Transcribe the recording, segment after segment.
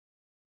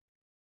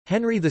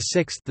Henry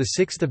VI, the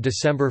 6th of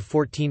December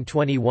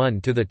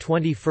 1421 to the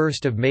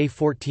 21st of May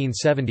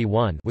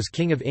 1471, was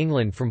King of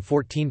England from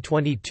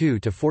 1422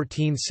 to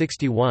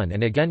 1461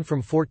 and again from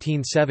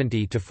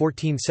 1470 to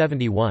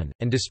 1471,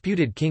 and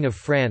disputed King of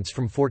France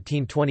from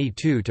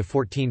 1422 to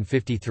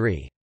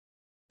 1453.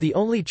 The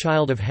only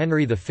child of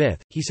Henry V,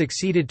 he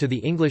succeeded to the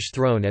English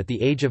throne at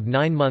the age of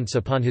 9 months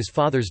upon his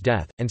father's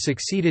death, and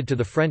succeeded to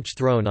the French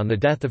throne on the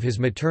death of his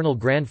maternal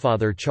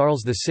grandfather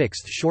Charles VI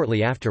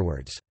shortly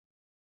afterwards.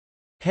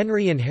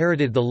 Henry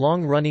inherited the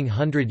long-running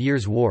Hundred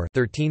Years' War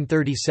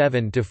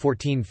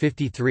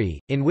 1337–1453,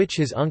 in which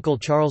his uncle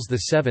Charles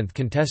VII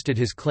contested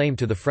his claim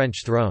to the French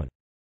throne.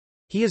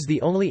 He is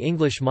the only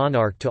English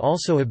monarch to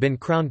also have been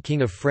crowned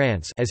King of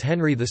France as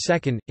Henry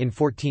II, in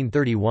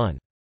 1431.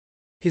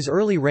 His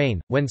early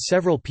reign, when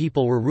several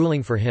people were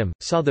ruling for him,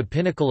 saw the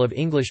pinnacle of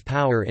English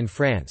power in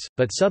France,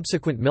 but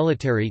subsequent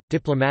military,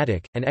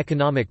 diplomatic, and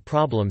economic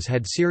problems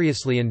had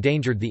seriously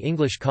endangered the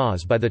English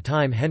cause by the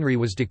time Henry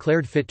was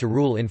declared fit to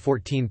rule in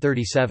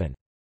 1437.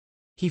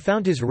 He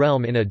found his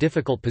realm in a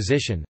difficult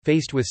position,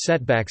 faced with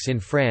setbacks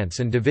in France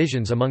and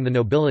divisions among the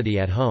nobility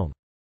at home.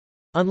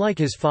 Unlike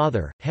his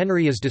father,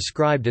 Henry is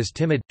described as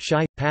timid,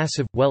 shy,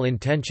 passive,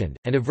 well-intentioned,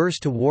 and averse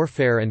to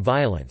warfare and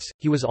violence.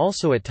 He was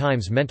also at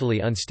times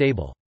mentally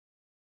unstable.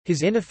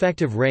 His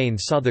ineffective reign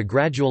saw the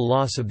gradual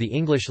loss of the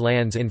English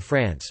lands in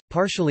France,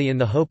 partially in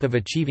the hope of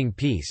achieving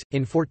peace.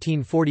 In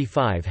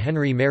 1445,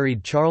 Henry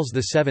married Charles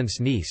VII's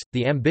niece,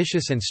 the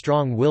ambitious and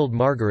strong-willed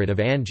Margaret of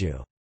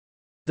Anjou.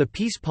 The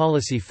peace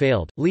policy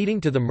failed, leading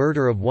to the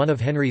murder of one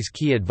of Henry's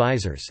key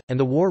advisers, and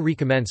the war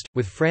recommenced,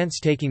 with France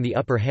taking the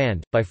upper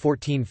hand. By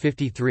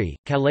 1453,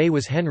 Calais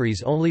was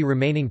Henry's only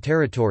remaining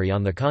territory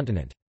on the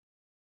continent.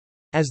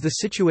 As the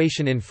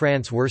situation in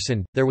France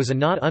worsened, there was a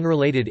not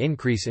unrelated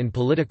increase in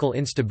political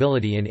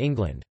instability in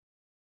England.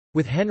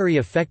 With Henry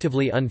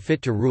effectively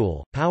unfit to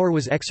rule, power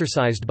was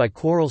exercised by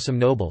quarrelsome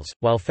nobles,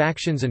 while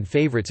factions and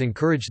favourites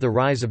encouraged the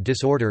rise of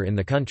disorder in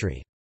the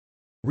country.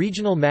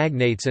 Regional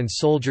magnates and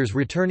soldiers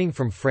returning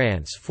from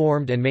France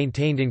formed and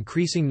maintained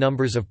increasing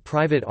numbers of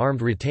private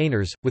armed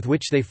retainers, with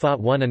which they fought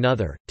one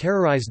another,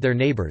 terrorized their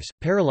neighbours,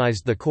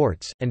 paralysed the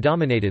courts, and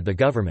dominated the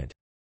government.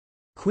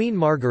 Queen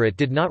Margaret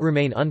did not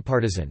remain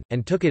unpartisan,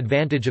 and took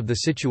advantage of the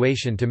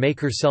situation to make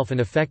herself an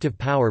effective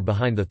power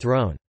behind the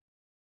throne.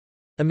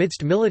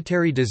 Amidst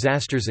military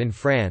disasters in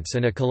France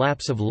and a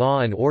collapse of law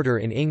and order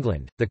in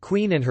England, the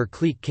Queen and her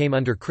clique came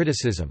under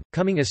criticism,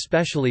 coming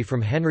especially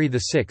from Henry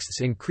VI's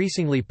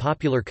increasingly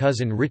popular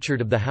cousin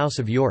Richard of the House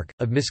of York,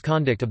 of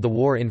misconduct of the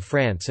war in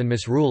France and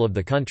misrule of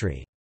the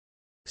country.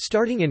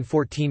 Starting in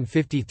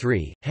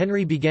 1453,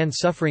 Henry began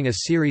suffering a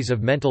series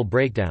of mental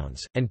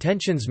breakdowns, and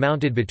tensions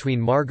mounted between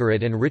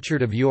Margaret and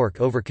Richard of York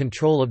over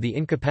control of the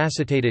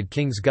incapacitated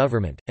king's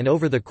government, and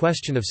over the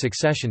question of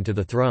succession to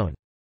the throne.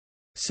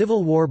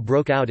 Civil war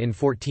broke out in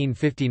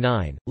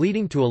 1459,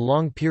 leading to a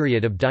long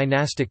period of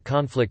dynastic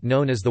conflict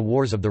known as the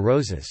Wars of the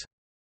Roses.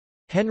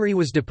 Henry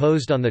was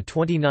deposed on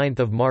 29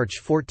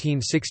 March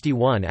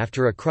 1461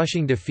 after a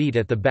crushing defeat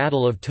at the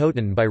Battle of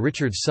Towton by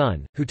Richard's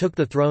son, who took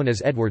the throne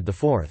as Edward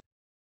IV.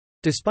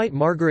 Despite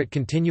Margaret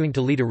continuing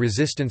to lead a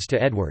resistance to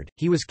Edward,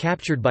 he was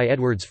captured by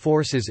Edward's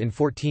forces in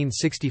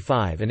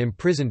 1465 and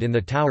imprisoned in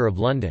the Tower of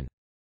London.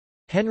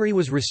 Henry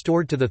was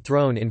restored to the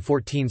throne in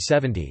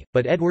 1470,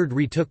 but Edward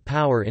retook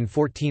power in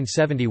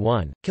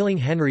 1471, killing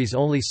Henry's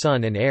only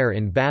son and heir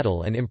in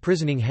battle and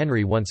imprisoning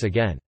Henry once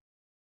again.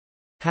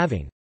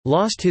 Having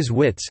lost his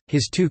wits,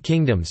 his 2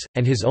 kingdoms,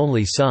 and his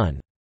only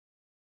son,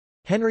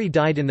 Henry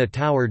died in the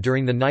Tower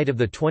during the night of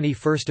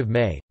 21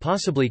 May,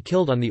 possibly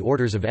killed on the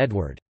orders of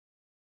Edward.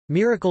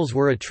 Miracles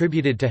were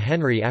attributed to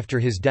Henry after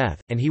his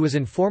death, and he was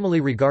informally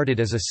regarded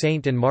as a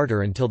saint and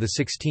martyr until the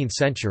 16th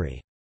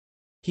century.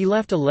 He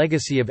left a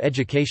legacy of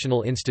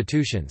educational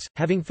institutions,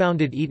 having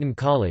founded Eton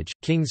College,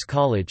 King's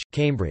College,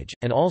 Cambridge,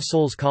 and All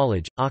Souls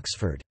College,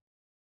 Oxford.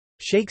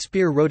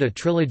 Shakespeare wrote a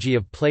trilogy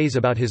of plays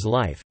about his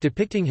life,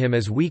 depicting him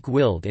as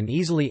weak-willed and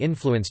easily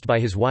influenced by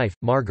his wife,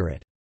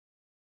 Margaret.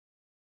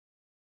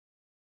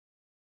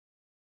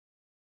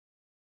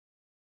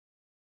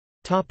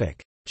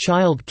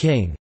 Child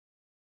king.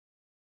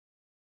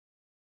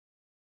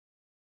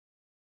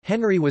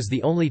 Henry was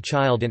the only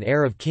child and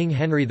heir of King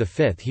Henry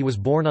V. He was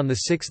born on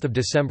 6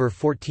 December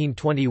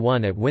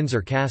 1421 at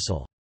Windsor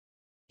Castle.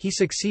 He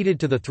succeeded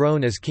to the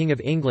throne as King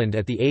of England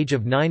at the age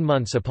of 9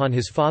 months upon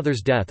his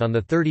father's death on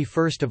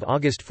 31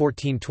 August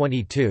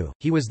 1422.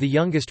 He was the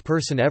youngest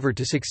person ever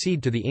to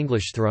succeed to the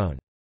English throne.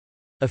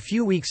 A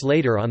few weeks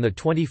later, on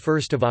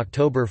 21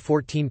 October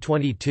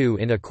 1422,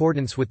 in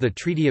accordance with the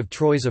Treaty of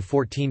Troyes of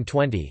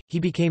 1420, he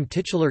became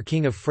titular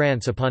King of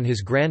France upon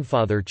his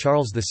grandfather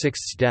Charles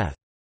VI's death.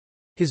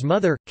 His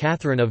mother,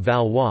 Catherine of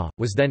Valois,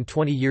 was then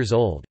 20 years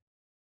old.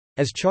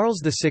 As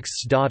Charles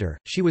VI's daughter,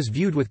 she was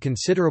viewed with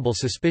considerable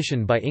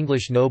suspicion by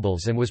English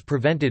nobles and was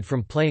prevented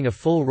from playing a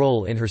full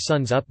role in her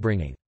son's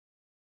upbringing.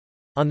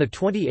 On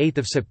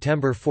 28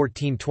 September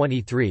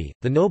 1423,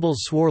 the nobles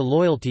swore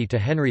loyalty to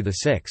Henry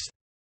VI.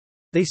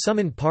 They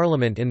summoned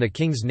Parliament in the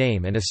king's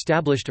name and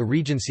established a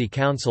regency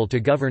council to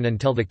govern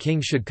until the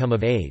king should come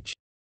of age.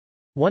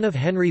 One of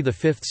Henry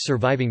V's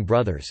surviving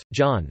brothers,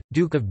 John,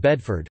 Duke of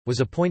Bedford,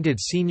 was appointed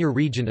senior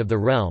regent of the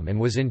realm and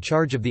was in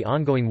charge of the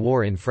ongoing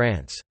war in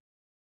France.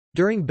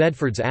 During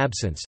Bedford's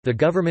absence, the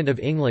government of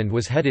England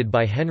was headed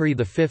by Henry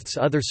V's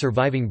other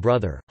surviving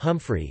brother,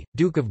 Humphrey,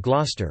 Duke of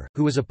Gloucester,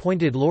 who was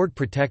appointed Lord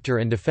Protector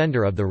and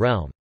Defender of the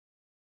realm.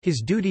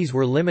 His duties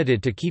were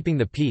limited to keeping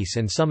the peace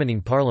and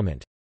summoning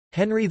Parliament.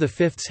 Henry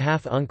V's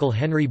half-uncle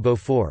Henry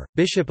Beaufort,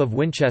 Bishop of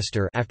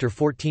Winchester after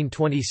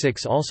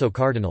 1426 also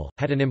cardinal,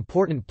 had an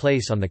important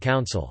place on the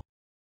council.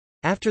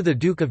 After the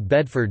Duke of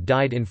Bedford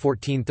died in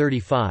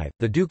 1435,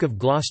 the Duke of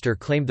Gloucester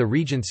claimed the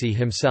regency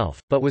himself,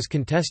 but was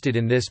contested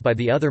in this by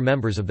the other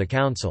members of the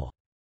council.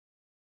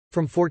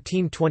 From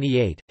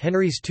 1428,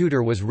 Henry's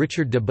tutor was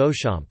Richard de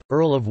Beauchamp,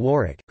 Earl of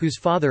Warwick, whose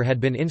father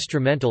had been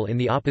instrumental in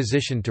the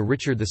opposition to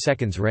Richard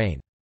II's reign.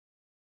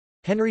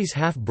 Henry's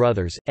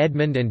half-brothers,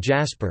 Edmund and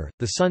Jasper,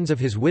 the sons of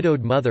his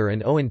widowed mother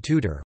and Owen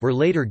Tudor, were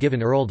later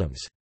given earldoms.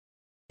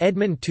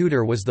 Edmund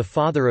Tudor was the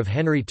father of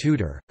Henry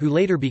Tudor, who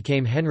later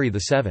became Henry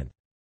VII.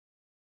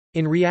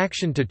 In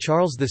reaction to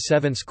Charles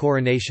VII's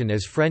coronation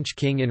as French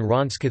king in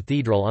Reims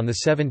Cathedral on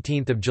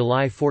 17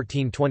 July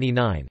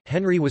 1429,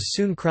 Henry was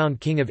soon crowned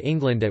King of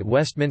England at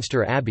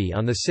Westminster Abbey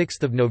on 6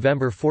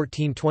 November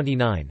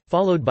 1429,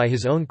 followed by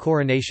his own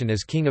coronation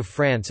as King of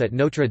France at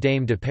Notre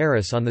Dame de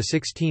Paris on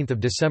 16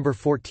 December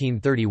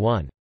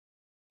 1431.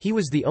 He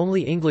was the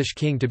only English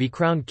king to be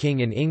crowned king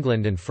in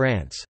England and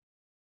France.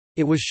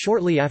 It was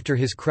shortly after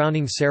his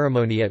crowning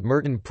ceremony at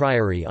Merton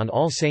Priory on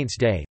All Saints'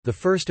 Day,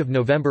 1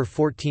 November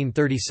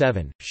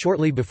 1437,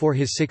 shortly before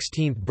his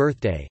 16th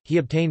birthday, he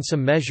obtained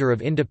some measure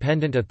of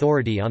independent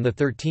authority on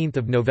 13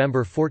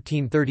 November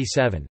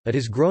 1437, but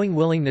his growing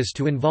willingness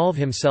to involve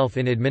himself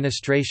in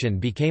administration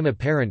became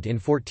apparent in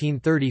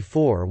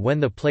 1434 when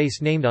the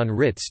place named on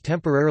writs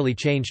temporarily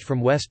changed from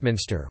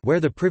Westminster,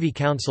 where the Privy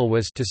Council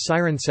was, to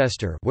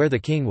Cirencester, where the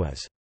king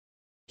was.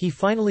 He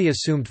finally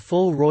assumed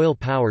full royal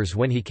powers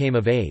when he came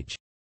of age.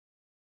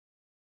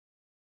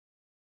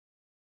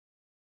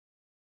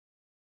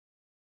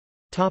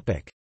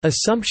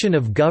 Assumption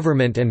of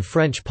government and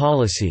French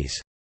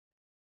policies.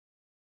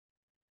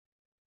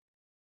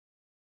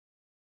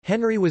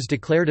 Henry was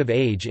declared of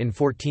age in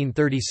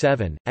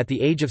 1437, at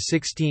the age of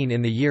 16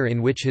 in the year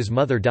in which his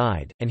mother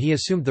died, and he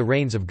assumed the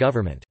reins of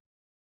government.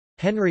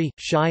 Henry,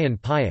 shy and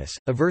pious,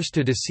 averse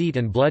to deceit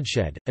and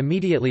bloodshed,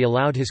 immediately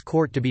allowed his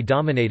court to be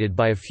dominated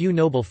by a few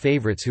noble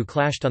favourites who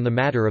clashed on the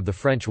matter of the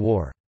French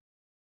war.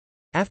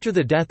 After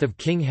the death of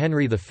King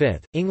Henry V,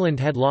 England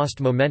had lost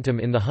momentum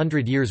in the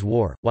Hundred Years'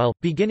 War, while,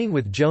 beginning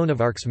with Joan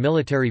of Arc's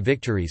military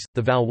victories,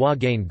 the Valois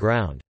gained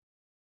ground.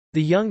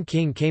 The young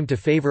king came to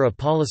favour a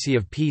policy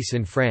of peace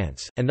in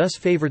France, and thus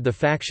favoured the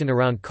faction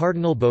around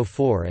Cardinal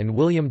Beaufort and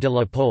William de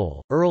la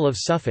Pole, Earl of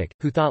Suffolk,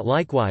 who thought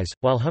likewise,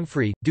 while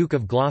Humphrey, Duke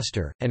of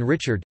Gloucester, and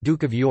Richard,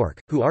 Duke of York,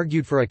 who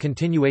argued for a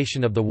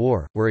continuation of the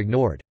war, were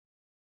ignored.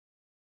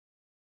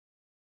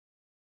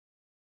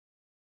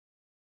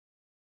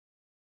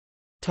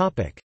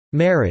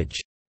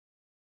 Marriage.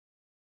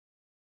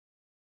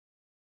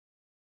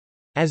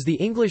 As the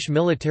English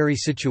military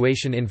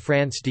situation in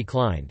France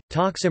declined,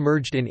 talks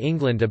emerged in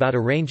England about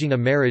arranging a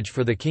marriage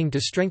for the king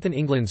to strengthen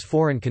England's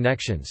foreign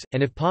connections,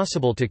 and if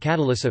possible to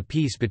catalyse a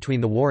peace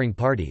between the warring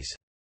parties.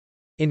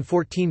 In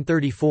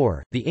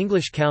 1434, the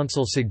English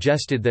council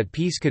suggested that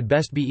peace could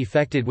best be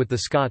effected with the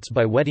Scots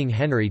by wedding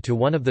Henry to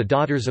one of the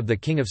daughters of the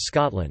King of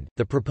Scotland.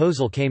 The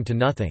proposal came to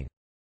nothing.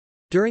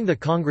 During the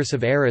Congress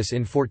of Arras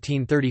in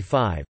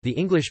 1435, the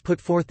English put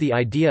forth the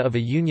idea of a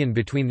union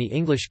between the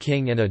English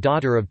king and a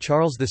daughter of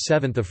Charles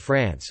VII of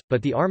France,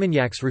 but the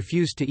Armagnacs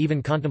refused to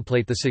even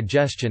contemplate the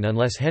suggestion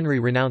unless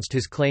Henry renounced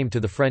his claim to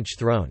the French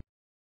throne.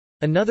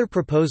 Another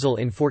proposal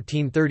in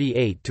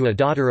 1438 to a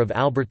daughter of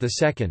Albert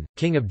II,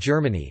 King of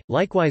Germany,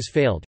 likewise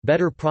failed.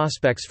 Better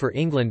prospects for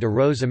England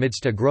arose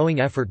amidst a growing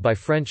effort by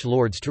French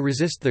lords to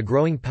resist the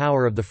growing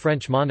power of the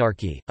French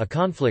monarchy, a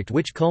conflict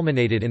which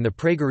culminated in the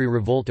Praguery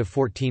Revolt of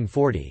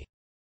 1440.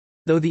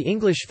 Though the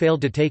English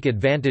failed to take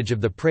advantage of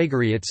the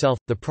Praguery itself,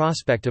 the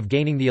prospect of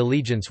gaining the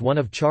allegiance one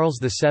of Charles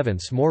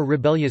VII's more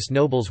rebellious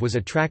nobles was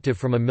attractive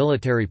from a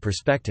military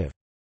perspective.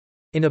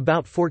 In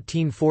about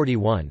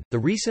 1441, the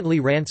recently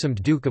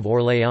ransomed Duke of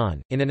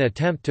Orléans, in an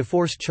attempt to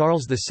force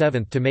Charles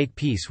VII to make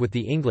peace with the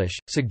English,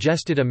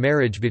 suggested a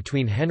marriage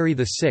between Henry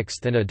VI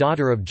and a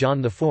daughter of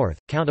John IV,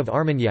 Count of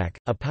Armagnac,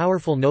 a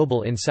powerful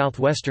noble in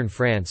southwestern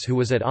France who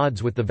was at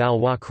odds with the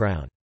Valois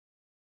crown.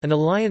 An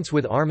alliance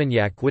with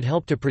Armagnac would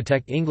help to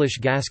protect English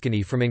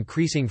Gascony from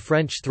increasing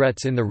French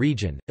threats in the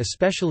region,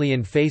 especially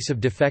in face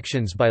of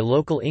defections by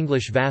local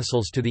English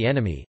vassals to the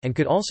enemy, and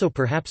could also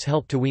perhaps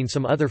help to wean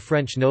some other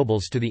French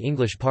nobles to the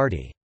English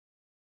party.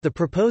 The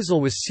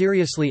proposal was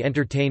seriously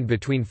entertained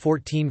between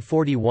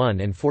 1441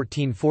 and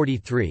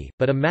 1443,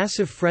 but a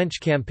massive French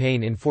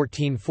campaign in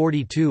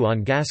 1442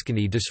 on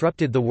Gascony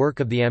disrupted the work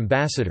of the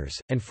ambassadors,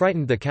 and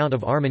frightened the Count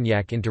of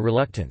Armagnac into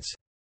reluctance.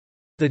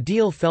 The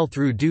deal fell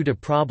through due to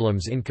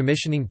problems in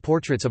commissioning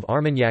portraits of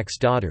Armagnac's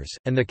daughters,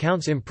 and the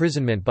Count's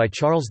imprisonment by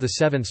Charles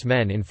VII's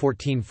men in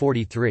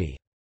 1443.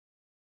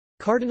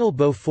 Cardinal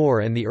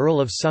Beaufort and the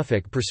Earl of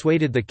Suffolk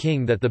persuaded the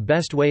king that the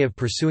best way of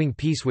pursuing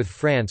peace with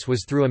France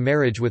was through a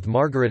marriage with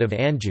Margaret of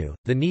Anjou,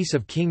 the niece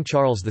of King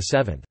Charles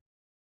VII.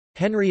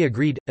 Henry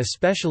agreed,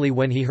 especially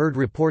when he heard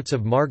reports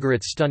of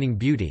Margaret's stunning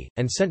beauty,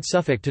 and sent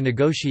Suffolk to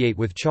negotiate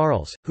with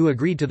Charles, who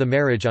agreed to the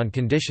marriage on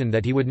condition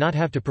that he would not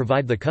have to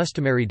provide the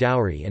customary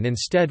dowry and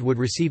instead would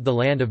receive the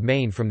land of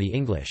Maine from the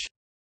English.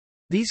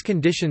 These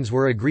conditions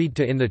were agreed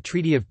to in the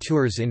Treaty of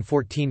Tours in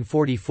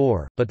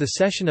 1444, but the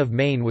cession of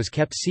Maine was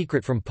kept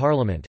secret from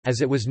Parliament,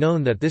 as it was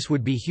known that this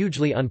would be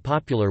hugely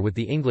unpopular with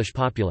the English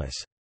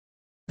populace.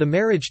 The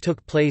marriage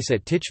took place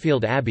at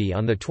Titchfield Abbey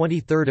on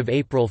 23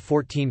 April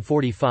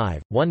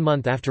 1445, 1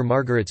 month after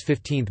Margaret's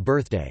 15th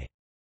birthday.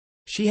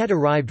 She had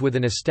arrived with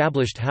an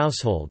established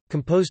household,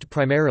 composed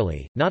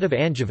primarily, not of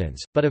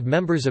Angevins, but of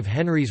members of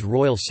Henry's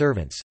royal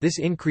servants. This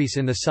increase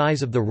in the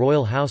size of the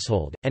royal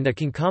household, and a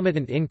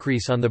concomitant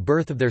increase on the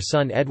birth of their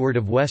son Edward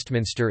of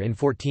Westminster in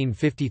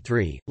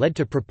 1453, led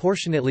to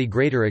proportionately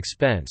greater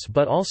expense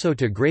but also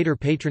to greater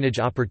patronage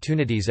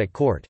opportunities at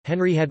court.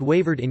 Henry had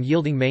wavered in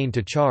yielding Maine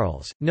to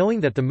Charles,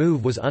 knowing that the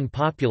move was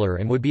unpopular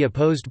and would be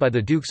opposed by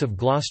the Dukes of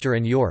Gloucester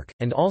and York,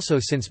 and also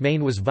since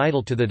Maine was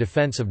vital to the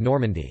defence of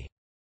Normandy.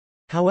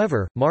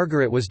 However,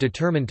 Margaret was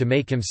determined to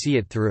make him see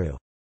it through.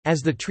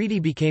 As the treaty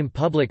became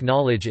public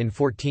knowledge in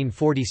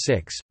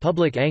 1446,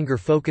 public anger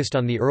focused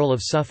on the Earl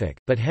of Suffolk,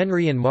 but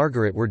Henry and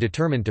Margaret were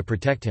determined to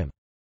protect him.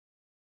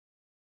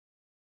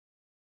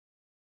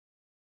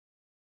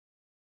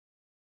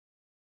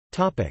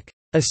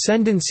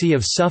 Ascendancy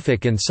of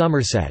Suffolk and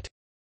Somerset.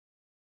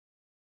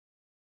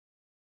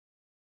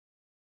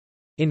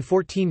 In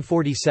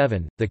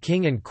 1447, the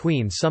King and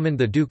Queen summoned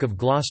the Duke of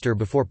Gloucester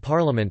before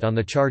Parliament on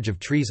the charge of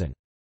treason.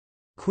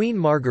 Queen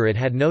Margaret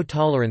had no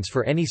tolerance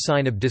for any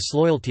sign of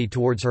disloyalty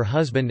towards her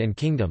husband and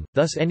kingdom,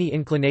 thus any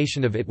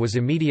inclination of it was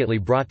immediately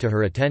brought to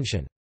her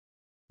attention.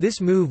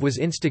 This move was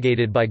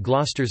instigated by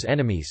Gloucester's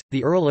enemies,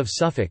 the Earl of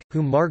Suffolk,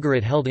 whom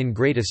Margaret held in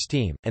great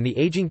esteem, and the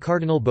aging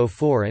Cardinal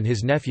Beaufort and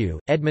his nephew,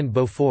 Edmund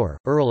Beaufort,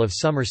 Earl of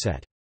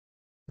Somerset.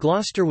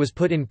 Gloucester was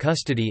put in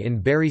custody in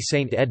Bury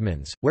St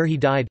Edmunds, where he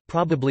died,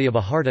 probably of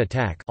a heart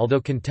attack,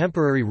 although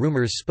contemporary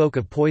rumours spoke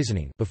of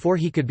poisoning, before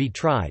he could be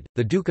tried.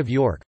 The Duke of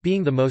York,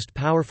 being the most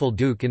powerful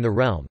duke in the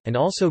realm, and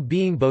also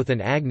being both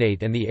an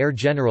agnate and the heir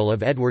general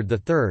of Edward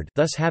III,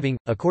 thus having,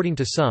 according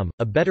to some,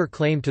 a better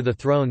claim to the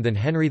throne than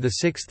Henry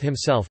VI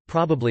himself,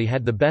 probably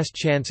had the best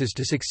chances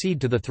to succeed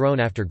to the throne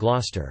after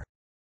Gloucester.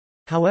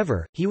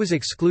 However, he was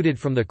excluded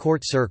from the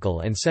court circle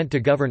and sent to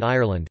govern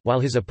Ireland, while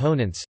his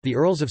opponents, the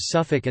Earls of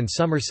Suffolk and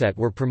Somerset,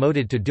 were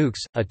promoted to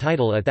dukes, a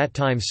title at that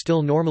time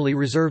still normally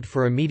reserved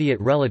for immediate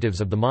relatives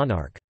of the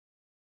monarch.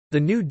 The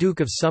new Duke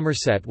of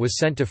Somerset was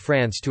sent to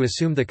France to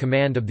assume the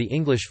command of the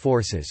English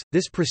forces.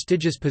 This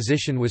prestigious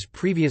position was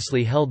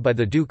previously held by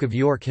the Duke of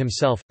York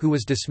himself, who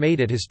was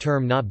dismayed at his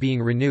term not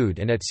being renewed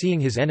and at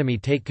seeing his enemy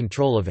take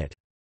control of it.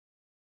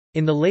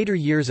 In the later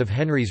years of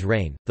Henry's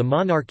reign, the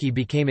monarchy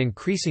became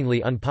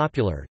increasingly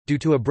unpopular, due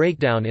to a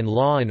breakdown in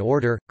law and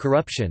order,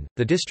 corruption,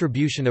 the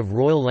distribution of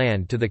royal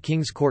land to the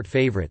king's court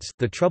favourites,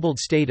 the troubled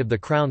state of the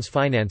crown's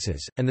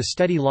finances, and the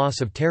steady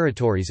loss of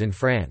territories in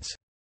France.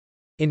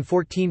 In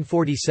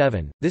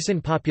 1447, this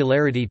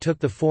unpopularity took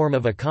the form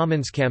of a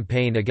Commons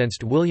campaign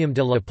against William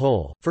de la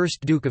Pole, 1st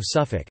Duke of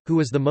Suffolk, who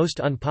was the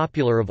most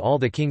unpopular of all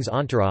the king's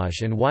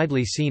entourage and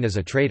widely seen as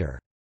a traitor.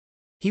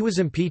 He was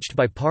impeached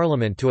by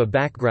Parliament to a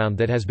background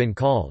that has been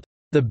called,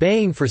 "the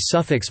baying for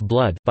Suffolk's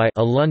blood" by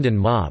a London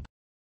mob,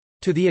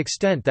 to the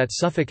extent that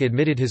Suffolk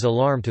admitted his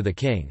alarm to the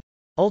king.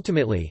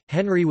 Ultimately,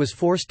 Henry was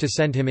forced to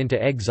send him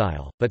into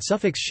exile, but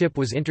Suffolk's ship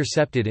was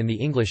intercepted in the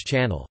English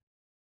Channel.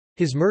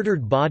 His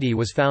murdered body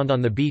was found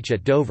on the beach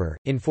at Dover.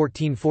 In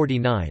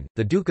 1449,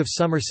 the Duke of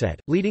Somerset,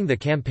 leading the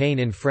campaign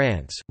in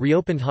France,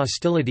 reopened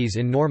hostilities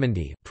in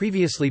Normandy,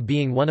 previously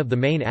being one of the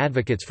main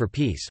advocates for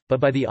peace, but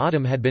by the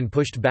autumn had been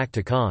pushed back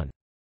to Caen.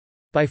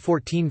 By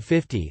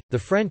 1450, the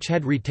French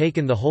had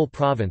retaken the whole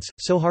province,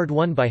 so hard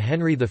won by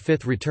Henry V.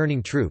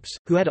 Returning troops,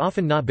 who had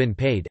often not been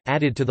paid,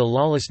 added to the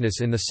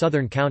lawlessness in the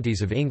southern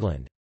counties of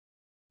England.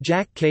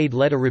 Jack Cade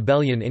led a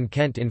rebellion in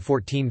Kent in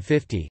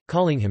 1450,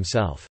 calling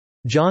himself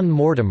John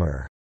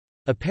Mortimer,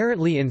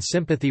 apparently in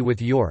sympathy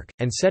with York,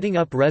 and setting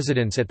up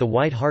residence at the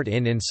White Hart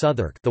Inn in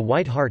Southwark. The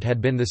White Hart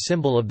had been the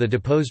symbol of the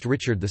deposed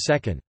Richard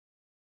II.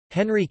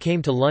 Henry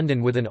came to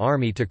London with an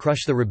army to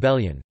crush the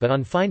rebellion, but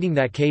on finding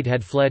that Cade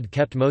had fled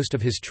kept most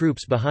of his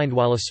troops behind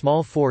while a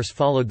small force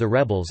followed the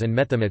rebels and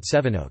met them at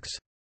Sevenoaks.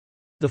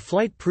 The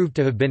flight proved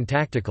to have been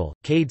tactical.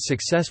 Cade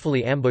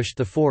successfully ambushed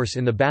the force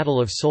in the Battle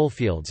of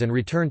Solfields and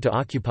returned to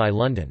occupy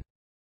London.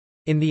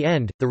 In the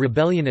end, the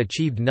rebellion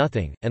achieved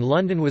nothing, and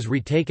London was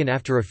retaken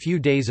after a few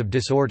days of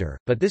disorder,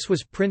 but this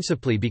was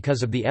principally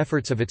because of the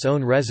efforts of its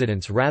own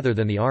residents rather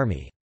than the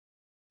army.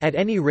 At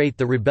any rate,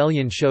 the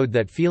rebellion showed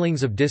that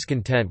feelings of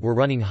discontent were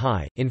running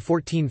high. In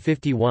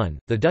 1451,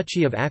 the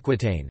Duchy of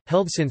Aquitaine,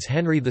 held since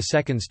Henry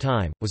II's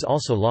time, was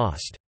also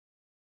lost.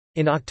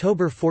 In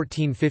October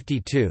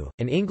 1452,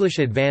 an English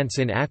advance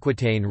in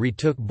Aquitaine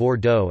retook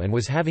Bordeaux and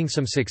was having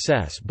some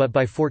success, but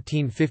by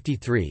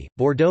 1453,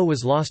 Bordeaux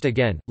was lost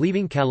again,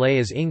 leaving Calais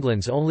as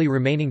England's only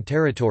remaining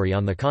territory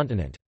on the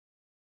continent.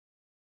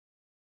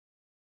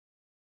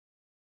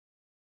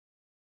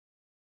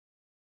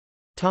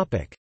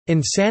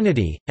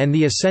 Insanity, and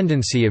the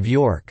ascendancy of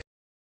York.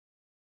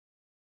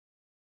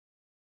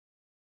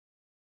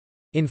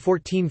 In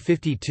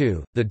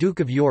 1452, the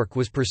Duke of York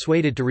was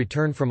persuaded to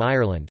return from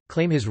Ireland,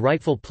 claim his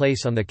rightful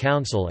place on the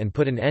council and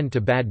put an end to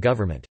bad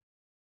government.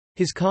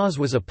 His cause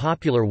was a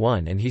popular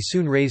one and he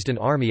soon raised an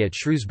army at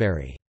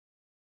Shrewsbury.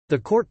 The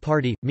court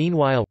party,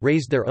 meanwhile,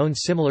 raised their own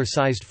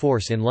similar-sized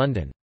force in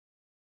London.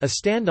 A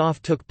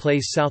standoff took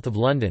place south of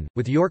London,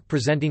 with York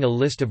presenting a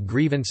list of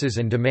grievances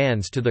and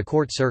demands to the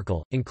court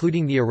circle,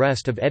 including the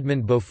arrest of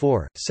Edmund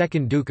Beaufort,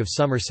 2nd Duke of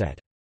Somerset.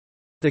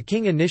 The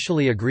king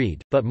initially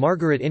agreed, but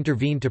Margaret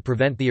intervened to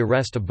prevent the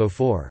arrest of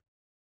Beaufort.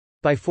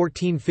 By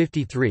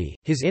 1453,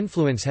 his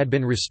influence had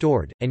been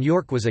restored, and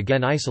York was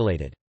again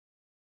isolated.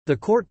 The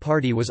court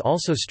party was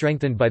also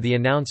strengthened by the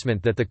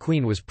announcement that the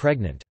Queen was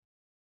pregnant.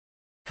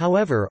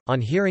 However,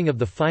 on hearing of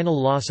the final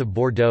loss of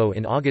Bordeaux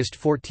in August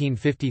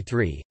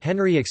 1453,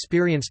 Henry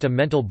experienced a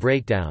mental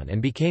breakdown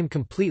and became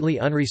completely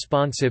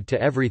unresponsive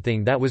to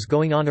everything that was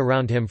going on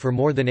around him for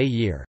more than a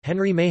year.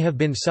 Henry may have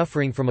been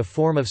suffering from a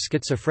form of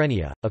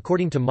schizophrenia,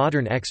 according to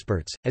modern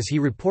experts, as he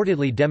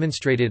reportedly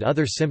demonstrated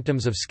other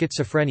symptoms of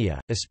schizophrenia,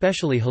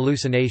 especially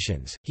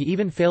hallucinations. He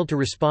even failed to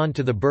respond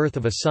to the birth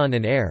of a son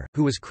and heir,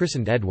 who was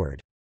christened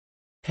Edward.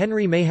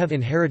 Henry may have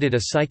inherited a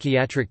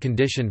psychiatric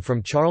condition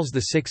from Charles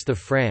VI of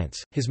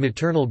France, his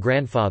maternal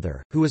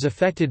grandfather, who was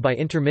affected by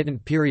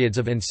intermittent periods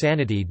of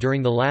insanity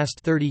during the last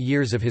 30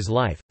 years of his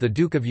life. The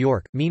Duke of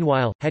York,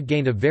 meanwhile, had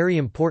gained a very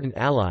important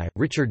ally,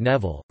 Richard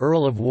Neville,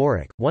 Earl of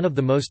Warwick, one of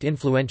the most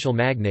influential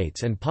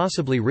magnates and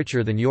possibly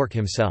richer than York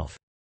himself.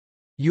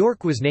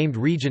 York was named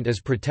regent as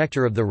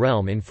protector of the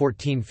realm in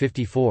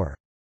 1454.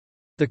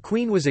 The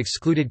Queen was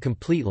excluded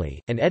completely,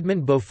 and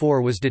Edmund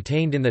Beaufort was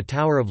detained in the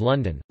Tower of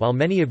London, while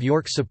many of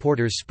York's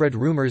supporters spread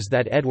rumours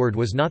that Edward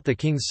was not the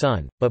king's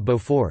son, but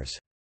Beaufort's.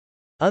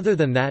 Other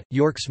than that,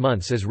 York's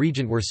months as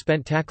regent were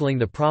spent tackling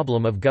the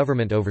problem of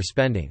government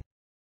overspending.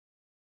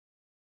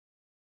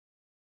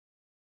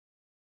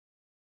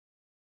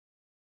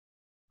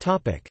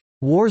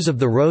 Wars of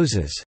the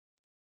Roses.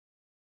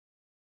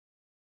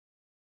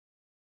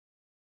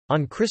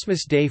 On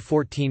Christmas Day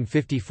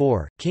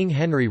 1454, King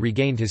Henry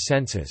regained his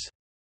senses.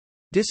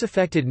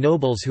 Disaffected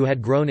nobles who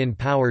had grown in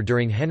power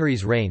during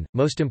Henry's reign,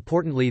 most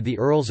importantly the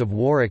Earls of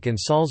Warwick and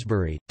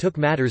Salisbury, took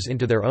matters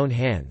into their own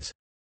hands.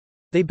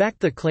 They backed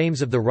the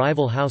claims of the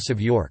rival House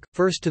of York,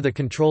 first to the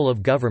control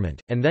of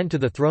government, and then to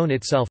the throne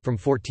itself from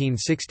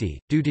 1460,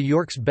 due to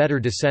York's better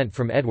descent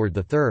from Edward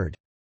III.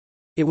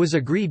 It was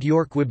agreed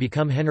York would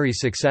become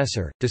Henry's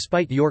successor,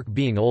 despite York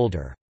being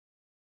older.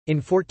 In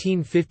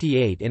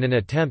 1458, in an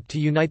attempt to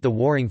unite the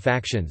warring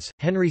factions,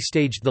 Henry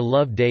staged the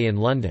Love Day in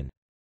London.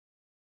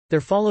 There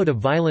followed a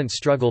violent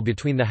struggle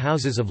between the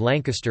houses of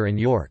Lancaster and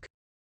York.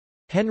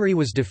 Henry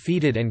was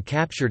defeated and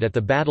captured at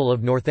the Battle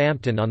of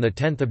Northampton on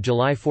 10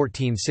 July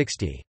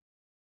 1460.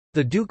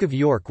 The Duke of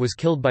York was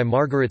killed by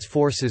Margaret's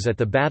forces at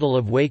the Battle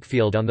of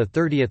Wakefield on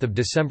 30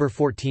 December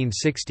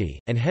 1460,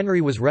 and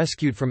Henry was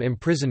rescued from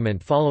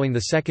imprisonment following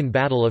the Second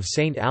Battle of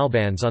St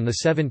Albans on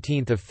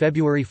 17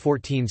 February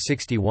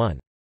 1461.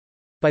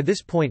 By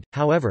this point,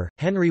 however,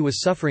 Henry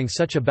was suffering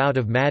such a bout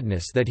of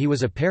madness that he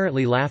was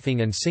apparently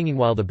laughing and singing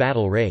while the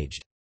battle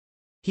raged.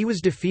 He was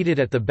defeated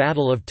at the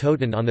Battle of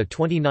Towton on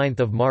 29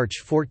 March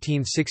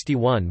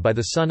 1461 by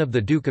the son of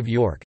the Duke of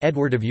York,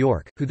 Edward of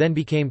York, who then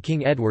became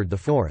King Edward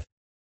IV.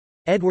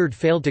 Edward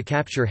failed to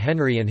capture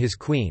Henry and his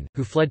queen,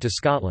 who fled to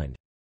Scotland.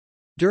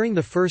 During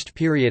the first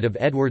period of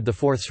Edward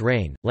IV's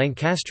reign,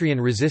 Lancastrian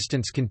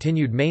resistance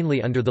continued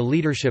mainly under the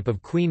leadership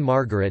of Queen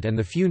Margaret and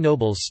the few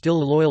nobles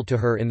still loyal to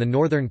her in the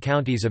northern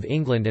counties of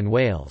England and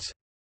Wales.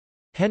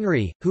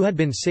 Henry, who had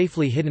been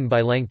safely hidden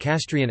by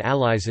Lancastrian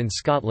allies in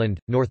Scotland,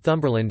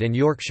 Northumberland and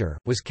Yorkshire,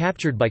 was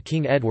captured by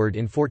King Edward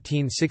in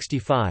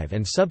 1465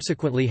 and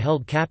subsequently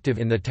held captive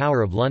in the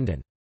Tower of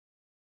London.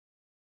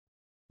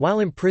 While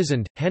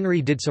imprisoned,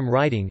 Henry did some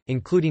writing,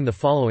 including the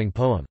following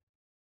poem.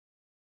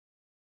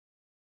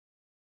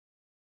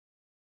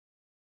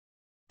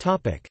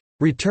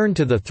 Return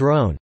to the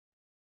throne.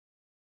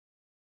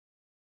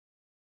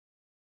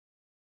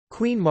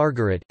 Queen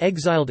Margaret,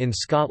 exiled in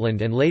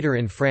Scotland and later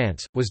in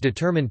France, was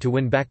determined to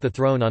win back the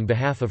throne on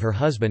behalf of her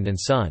husband and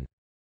son.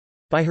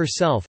 By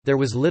herself, there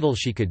was little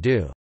she could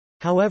do.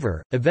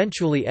 However,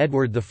 eventually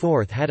Edward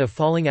IV had a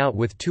falling out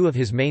with two of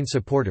his main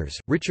supporters,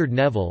 Richard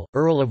Neville,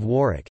 Earl of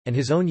Warwick, and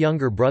his own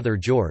younger brother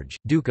George,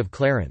 Duke of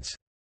Clarence.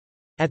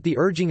 At the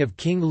urging of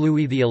King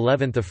Louis XI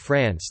of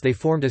France, they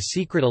formed a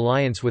secret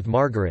alliance with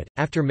Margaret.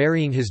 After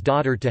marrying his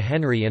daughter to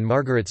Henry and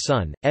Margaret's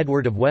son,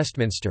 Edward of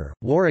Westminster,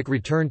 Warwick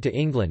returned to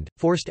England,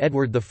 forced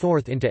Edward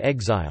IV into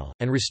exile,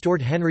 and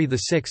restored Henry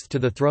VI to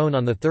the throne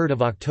on 3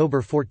 October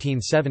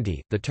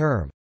 1470. The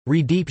term,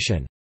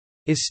 "redemption,"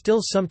 is still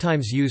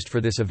sometimes used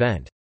for this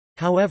event.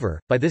 However,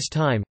 by this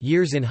time,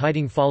 years in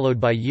hiding followed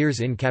by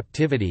years in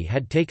captivity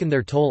had taken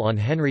their toll on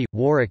Henry.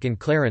 Warwick and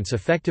Clarence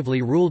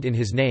effectively ruled in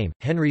his name.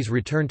 Henry's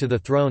return to the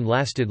throne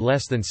lasted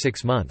less than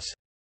 6 months.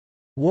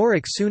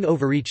 Warwick soon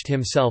overreached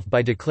himself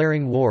by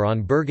declaring war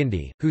on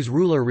Burgundy, whose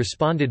ruler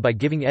responded by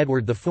giving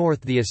Edward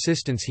IV the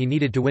assistance he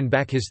needed to win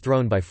back his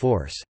throne by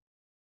force.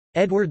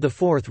 Edward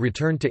IV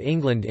returned to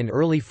England in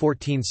early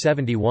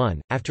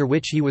 1471, after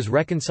which he was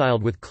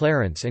reconciled with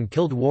Clarence and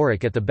killed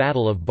Warwick at the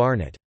Battle of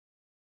Barnet.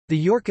 The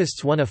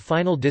Yorkists won a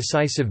final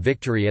decisive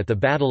victory at the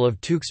Battle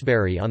of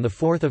Tewkesbury on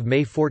 4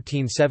 May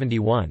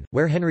 1471,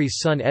 where Henry's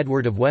son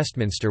Edward of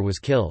Westminster was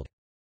killed.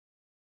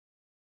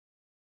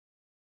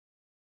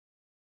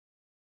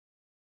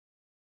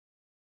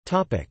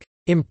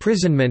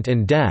 Imprisonment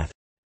and death.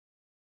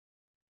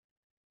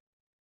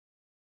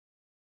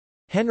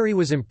 Henry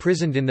was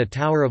imprisoned in the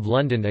Tower of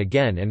London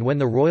again, and when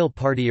the royal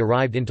party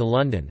arrived into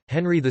London,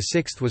 Henry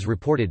VI was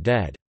reported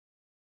dead.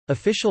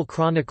 Official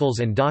chronicles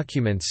and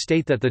documents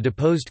state that the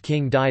deposed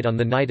king died on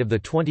the night of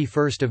 21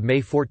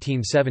 May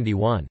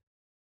 1471.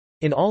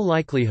 In all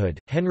likelihood,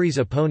 Henry's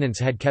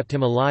opponents had kept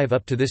him alive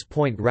up to this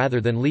point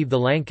rather than leave the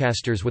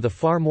Lancasters with a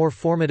far more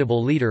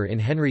formidable leader in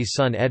Henry's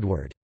son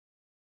Edward.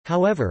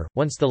 However,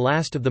 once the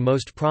last of the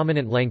most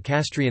prominent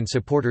Lancastrian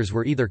supporters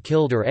were either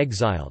killed or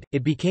exiled,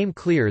 it became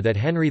clear that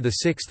Henry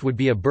VI would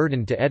be a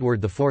burden to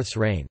Edward IV's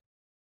reign.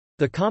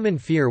 The common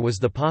fear was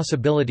the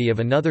possibility of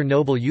another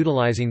noble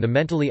utilizing the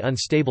mentally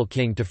unstable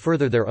king to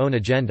further their own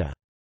agenda.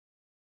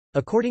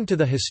 According to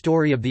the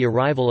History of the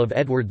Arrival of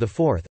Edward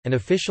IV, an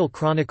official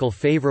chronicle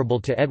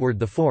favourable to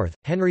Edward IV,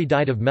 Henry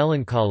died of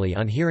melancholy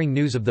on hearing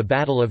news of the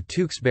Battle of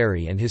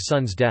Tewkesbury and his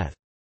son's death.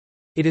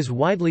 It is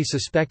widely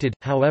suspected,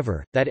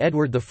 however, that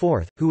Edward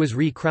IV, who was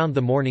re-crowned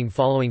the morning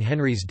following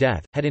Henry's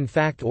death, had in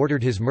fact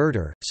ordered his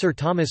murder. Sir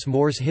Thomas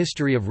More's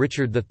History of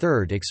Richard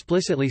III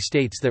explicitly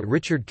states that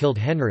Richard killed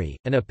Henry,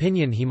 an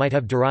opinion he might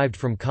have derived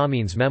from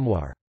Comines'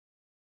 memoir.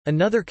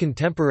 Another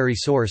contemporary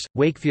source,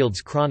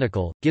 Wakefield's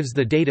Chronicle, gives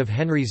the date of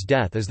Henry's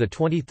death as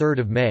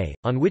 23 May,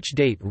 on which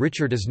date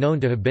Richard is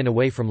known to have been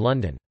away from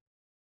London.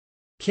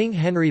 King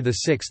Henry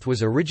VI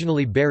was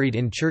originally buried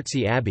in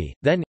Chertsey Abbey,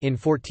 then, in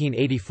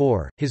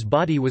 1484, his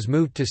body was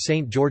moved to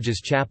St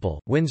George's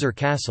Chapel, Windsor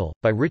Castle,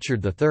 by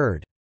Richard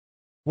III.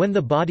 When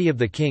the body of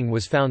the king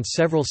was found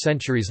several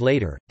centuries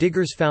later,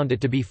 diggers found it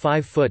to be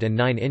 5 foot and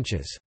 9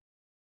 inches.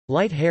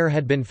 Light hair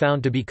had been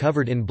found to be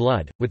covered in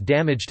blood, with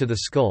damage to the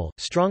skull,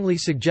 strongly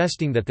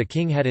suggesting that the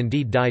king had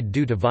indeed died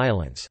due to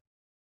violence.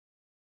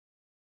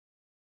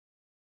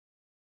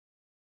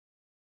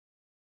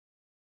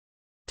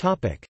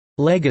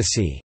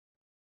 Legacy.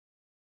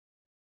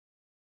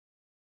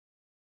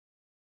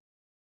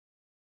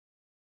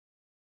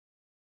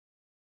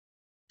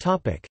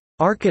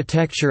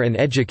 Architecture and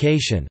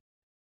education.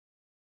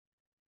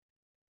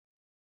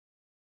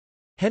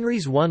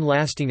 Henry's one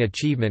lasting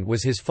achievement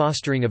was his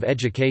fostering of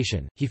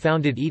education. He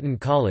founded Eton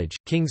College,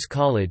 King's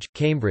College,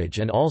 Cambridge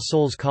and All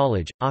Souls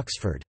College,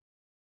 Oxford.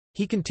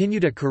 He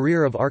continued a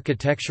career of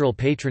architectural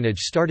patronage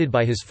started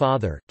by his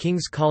father,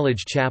 King's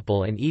College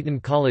Chapel and Eton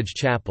College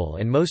Chapel,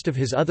 and most of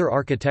his other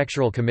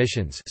architectural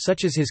commissions,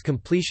 such as his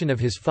completion of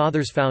his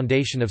father's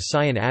foundation of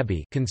Sion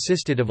Abbey,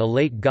 consisted of a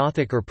late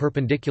Gothic or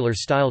Perpendicular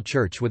style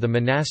church with a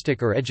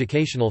monastic or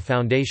educational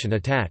foundation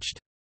attached.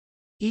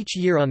 Each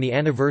year on the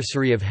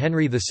anniversary of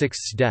Henry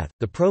VI's death,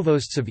 the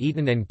provosts of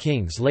Eton and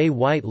King's lay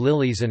white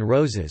lilies and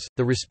roses,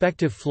 the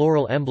respective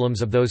floral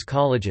emblems of those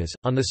colleges,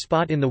 on the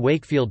spot in the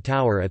Wakefield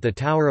Tower at the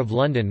Tower of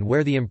London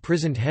where the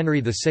imprisoned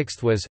Henry VI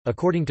was,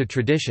 according to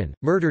tradition,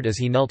 murdered as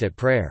he knelt at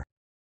prayer.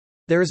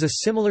 There is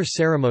a similar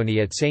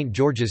ceremony at St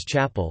George's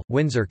Chapel,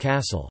 Windsor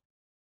Castle.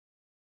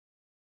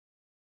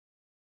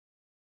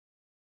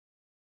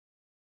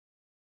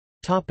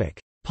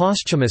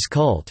 Posthumous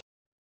cult.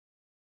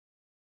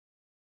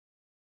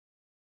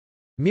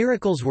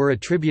 Miracles were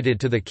attributed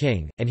to the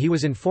king, and he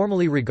was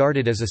informally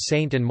regarded as a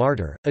saint and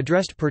martyr,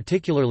 addressed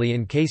particularly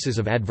in cases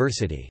of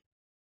adversity.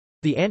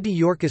 The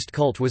anti-Yorkist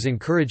cult was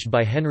encouraged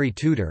by Henry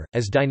Tudor,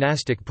 as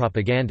dynastic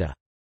propaganda.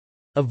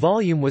 A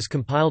volume was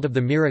compiled of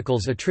the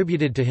miracles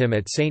attributed to him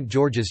at St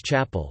George's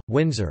Chapel,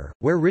 Windsor,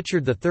 where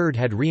Richard III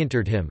had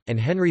reinterred him, and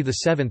Henry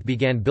VII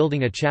began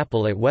building a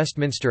chapel at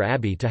Westminster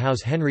Abbey to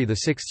house Henry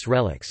VI's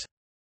relics.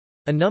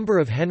 A number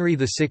of Henry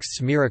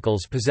VI's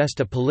miracles possessed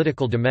a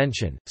political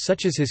dimension,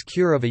 such as his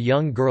cure of a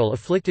young girl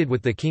afflicted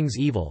with the king's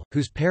evil,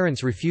 whose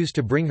parents refused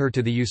to bring her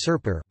to the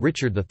usurper,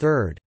 Richard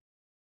III.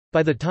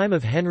 By the time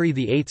of Henry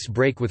VIII's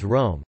break with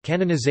Rome,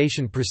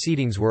 canonization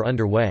proceedings were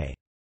underway.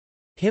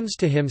 Hymns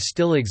to him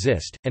still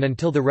exist, and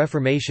until the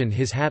Reformation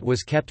his hat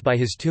was kept by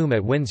his tomb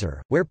at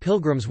Windsor, where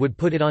pilgrims would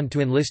put it on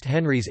to enlist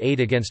Henry's aid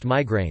against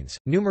migraines.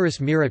 Numerous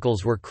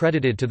miracles were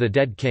credited to the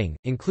dead king,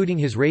 including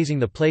his raising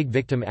the plague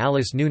victim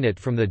Alice Nunit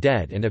from the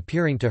dead and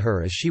appearing to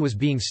her as she was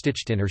being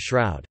stitched in her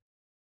shroud.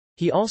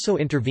 He also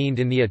intervened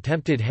in the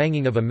attempted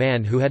hanging of a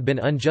man who had been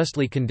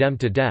unjustly condemned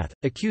to death,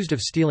 accused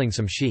of stealing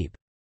some sheep.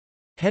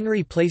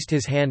 Henry placed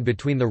his hand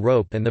between the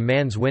rope and the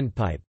man's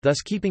windpipe,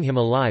 thus keeping him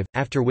alive,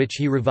 after which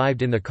he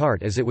revived in the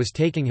cart as it was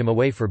taking him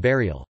away for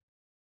burial.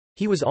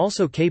 He was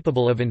also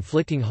capable of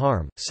inflicting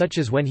harm, such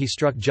as when he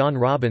struck John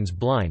Robins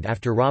blind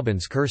after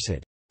Robins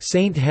cursed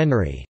Saint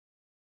Henry.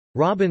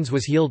 Robins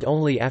was healed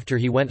only after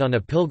he went on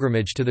a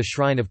pilgrimage to the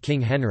shrine of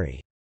King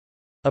Henry.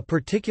 A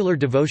particular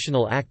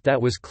devotional act that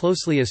was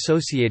closely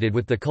associated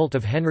with the cult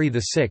of Henry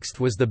VI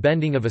was the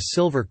bending of a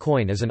silver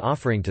coin as an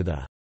offering to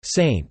the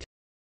saint,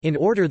 in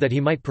order that he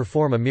might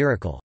perform a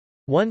miracle.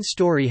 One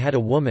story had a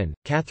woman,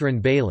 Catherine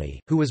Bailey,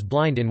 who was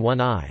blind in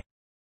one eye.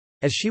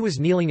 As she was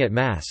kneeling at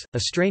Mass, a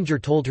stranger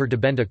told her to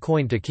bend a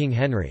coin to King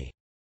Henry.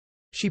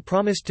 She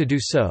promised to do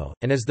so,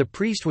 and as the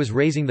priest was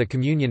raising the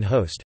communion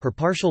host, her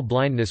partial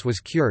blindness was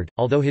cured.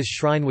 Although his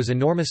shrine was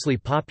enormously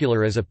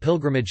popular as a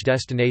pilgrimage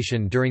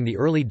destination during the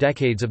early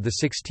decades of the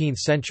 16th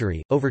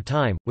century, over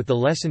time, with the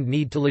lessened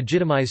need to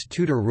legitimize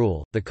Tudor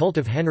rule, the cult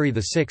of Henry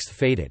VI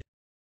faded.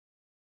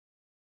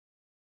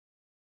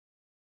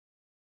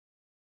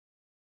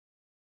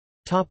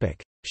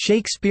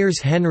 Shakespeare's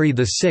Henry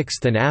VI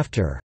and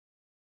after.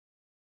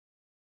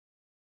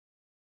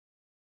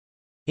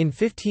 In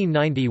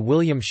 1590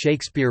 William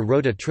Shakespeare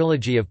wrote a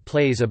trilogy of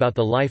plays about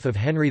the life of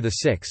Henry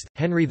VI,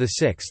 Henry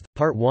VI,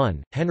 Part I,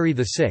 Henry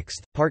VI,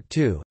 Part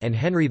II, and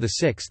Henry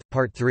VI,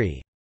 Part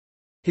III.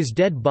 His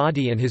dead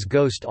body and his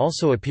ghost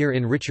also appear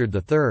in Richard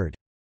III.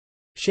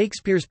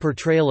 Shakespeare's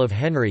portrayal of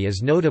Henry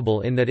is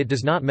notable in that it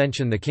does not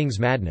mention the king's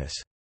madness.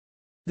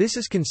 This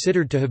is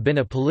considered to have been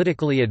a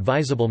politically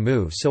advisable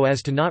move so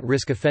as to not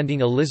risk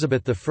offending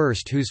Elizabeth I,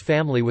 whose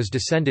family was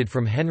descended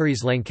from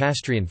Henry's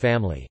Lancastrian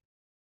family.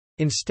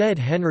 Instead,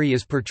 Henry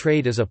is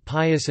portrayed as a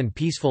pious and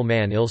peaceful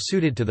man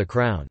ill-suited to the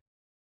crown.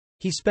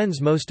 He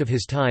spends most of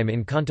his time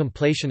in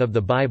contemplation of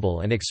the Bible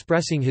and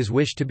expressing his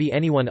wish to be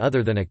anyone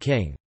other than a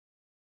king.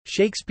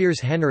 Shakespeare's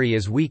Henry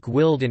is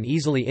weak-willed and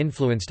easily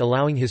influenced,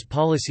 allowing his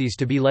policies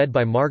to be led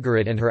by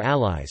Margaret and her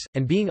allies,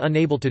 and being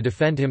unable to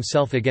defend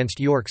himself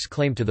against York's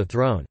claim to the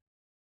throne.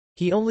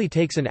 He only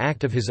takes an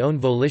act of his own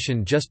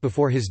volition just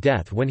before his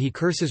death when he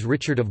curses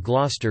Richard of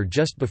Gloucester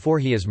just before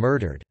he is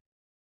murdered.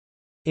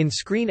 In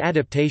screen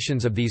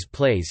adaptations of these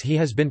plays he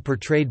has been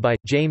portrayed by,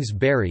 James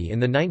Barrie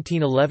in the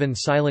 1911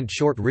 silent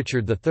short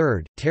Richard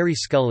III, Terry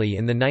Scully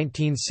in the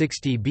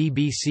 1960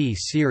 BBC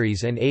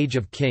series An Age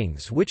of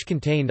Kings which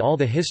contained all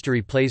the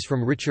history plays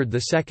from Richard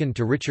II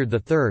to Richard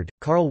III,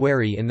 Carl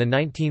Wery in the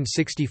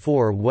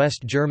 1964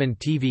 West German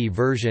TV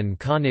version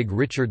König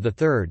Richard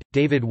III,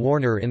 David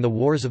Warner in The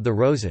Wars of the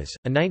Roses,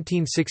 a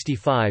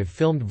 1965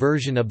 filmed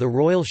version of the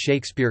Royal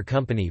Shakespeare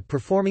Company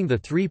performing the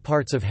three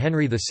parts of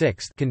Henry VI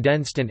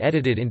condensed and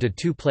edited into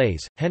two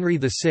plays, Henry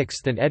VI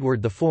and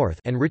Edward IV,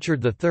 and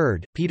Richard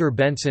III, Peter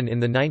Benson in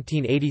the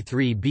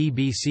 1983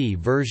 BBC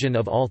version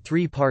of all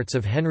three parts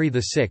of Henry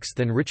VI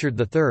and Richard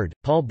III,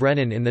 Paul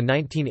Brennan in the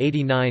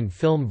 1989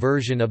 film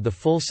version of the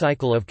full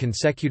cycle of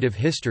consecutive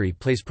history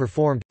plays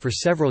performed, for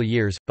several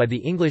years, by the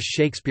English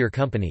Shakespeare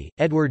Company,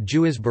 Edward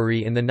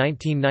Jewesbury in the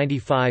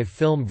 1995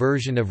 film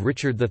version of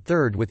Richard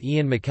III with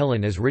Ian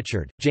McKellen as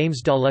Richard,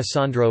 James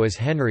D'Alessandro as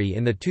Henry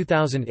in the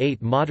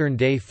 2008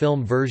 modern-day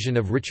film version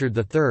of Richard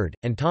III,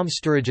 and Tom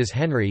Sturridge as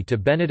Henry to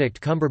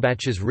Benedict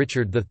Cumberbatch's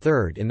Richard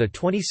III in the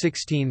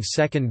 2016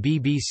 second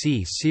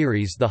BBC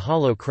series The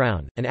Hollow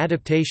Crown, an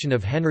adaptation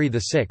of Henry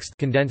VI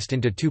condensed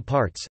into two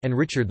parts, and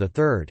Richard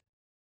III.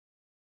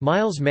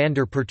 Miles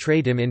Mander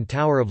portrayed him in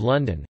Tower of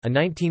London, a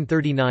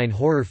 1939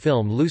 horror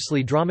film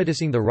loosely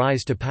dramatizing the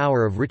rise to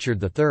power of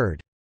Richard III.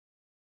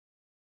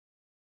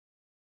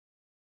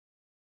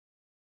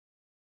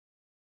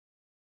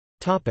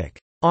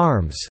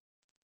 Arms.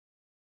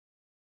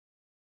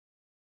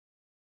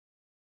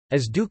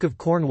 As Duke of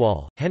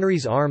Cornwall,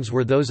 Henry's arms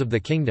were those of the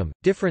kingdom,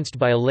 differenced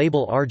by a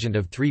label argent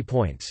of 3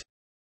 points.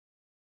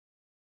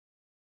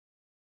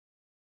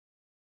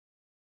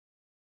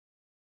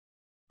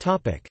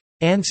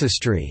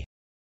 Ancestry.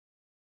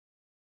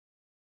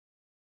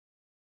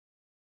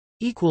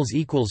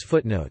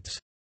 Footnotes